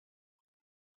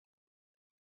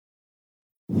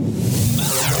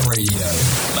Radio.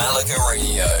 Malaga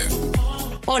Radio.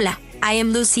 Hola, I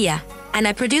am Lucia, and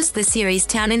I produce the series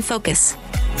Town in Focus.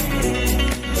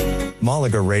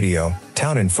 Malaga Radio,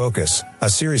 Town in Focus, a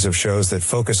series of shows that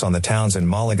focus on the towns in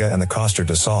Malaga and the Costa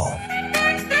del Sol.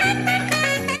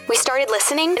 We started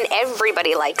listening, and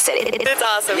everybody likes it. It's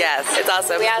awesome. Yes, it's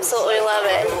awesome. We absolutely love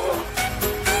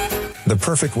it. The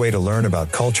perfect way to learn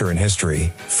about culture and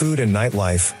history, food and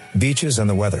nightlife, beaches and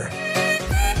the weather.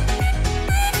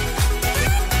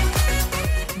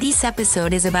 This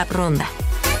episode is about Ronda.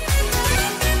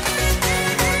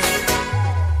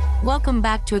 Welcome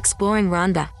back to Exploring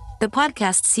Ronda, the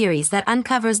podcast series that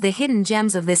uncovers the hidden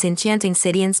gems of this enchanting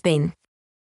city in Spain.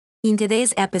 In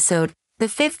today's episode, the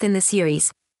fifth in the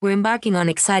series, we're embarking on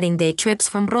exciting day trips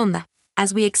from Ronda,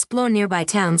 as we explore nearby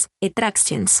towns,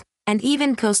 attractions, and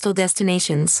even coastal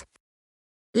destinations.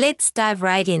 Let's dive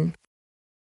right in.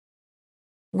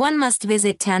 One must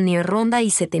visit town near Ronda y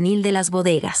Setenil de las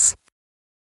Bodegas.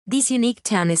 This unique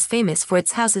town is famous for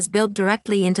its houses built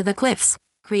directly into the cliffs,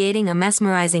 creating a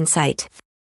mesmerizing sight.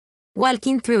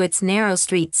 Walking through its narrow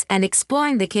streets and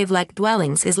exploring the cave-like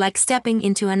dwellings is like stepping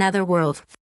into another world.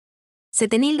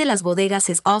 Setenil de las Bodegas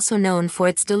is also known for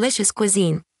its delicious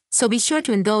cuisine, so be sure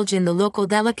to indulge in the local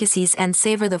delicacies and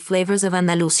savor the flavors of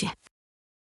Andalusia.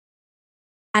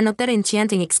 Another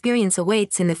enchanting experience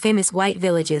awaits in the famous white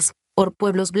villages, or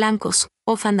pueblos blancos,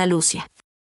 of Andalusia.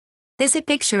 These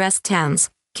picturesque towns,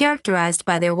 characterized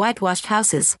by their whitewashed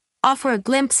houses, offer a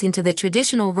glimpse into the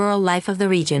traditional rural life of the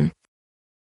region.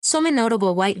 Some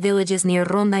notable white villages near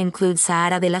Ronda include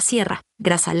Sahara de la Sierra,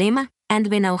 Grazalema, and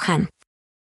Benaujan.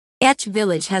 Each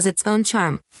village has its own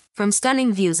charm, from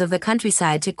stunning views of the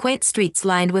countryside to quaint streets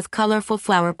lined with colorful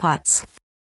flower pots.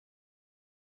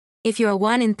 If you're a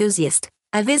wine enthusiast,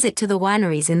 a visit to the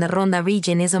wineries in the Ronda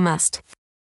region is a must.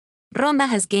 Ronda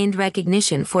has gained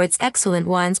recognition for its excellent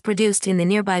wines produced in the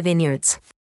nearby vineyards.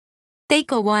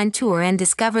 Take a wine tour and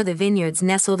discover the vineyards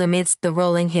nestled amidst the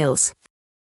rolling hills.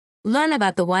 Learn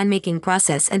about the winemaking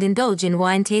process and indulge in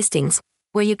wine tastings,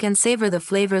 where you can savor the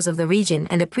flavors of the region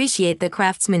and appreciate the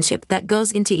craftsmanship that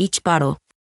goes into each bottle.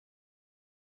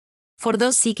 For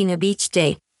those seeking a beach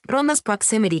day, Ronda's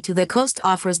proximity to the coast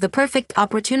offers the perfect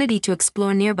opportunity to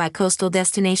explore nearby coastal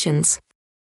destinations.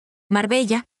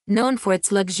 Marbella, known for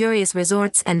its luxurious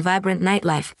resorts and vibrant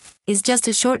nightlife, is just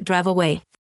a short drive away.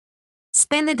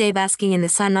 Spend the day basking in the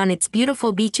sun on its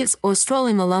beautiful beaches or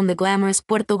strolling along the glamorous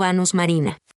Puerto Banús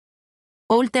Marina.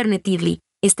 Alternatively,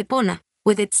 Estepona,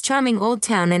 with its charming old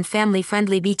town and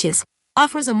family-friendly beaches,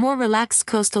 offers a more relaxed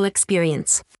coastal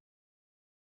experience.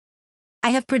 I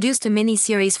have produced a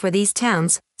mini-series for these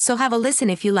towns, so have a listen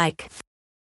if you like.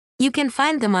 You can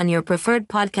find them on your preferred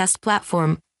podcast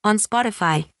platform, on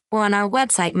Spotify, or on our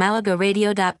website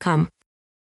malagaradio.com.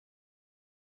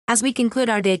 As we conclude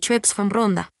our day trips from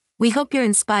Ronda, we hope you're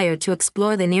inspired to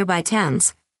explore the nearby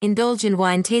towns, indulge in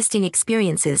wine tasting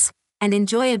experiences, and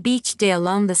enjoy a beach day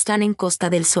along the stunning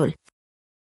Costa del Sol.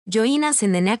 Join us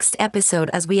in the next episode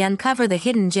as we uncover the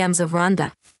hidden gems of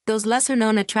Ronda, those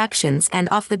lesser-known attractions and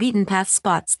off-the-beaten-path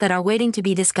spots that are waiting to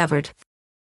be discovered.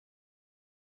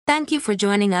 Thank you for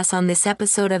joining us on this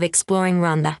episode of Exploring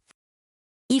Ronda.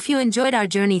 If you enjoyed our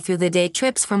journey through the day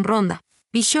trips from Ronda,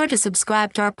 be sure to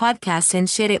subscribe to our podcast and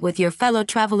share it with your fellow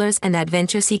travelers and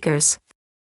adventure seekers.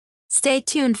 Stay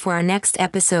tuned for our next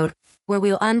episode, where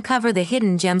we'll uncover the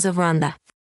hidden gems of Ronda.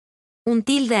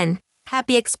 Until then,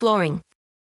 happy exploring!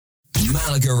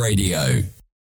 Malaga Radio.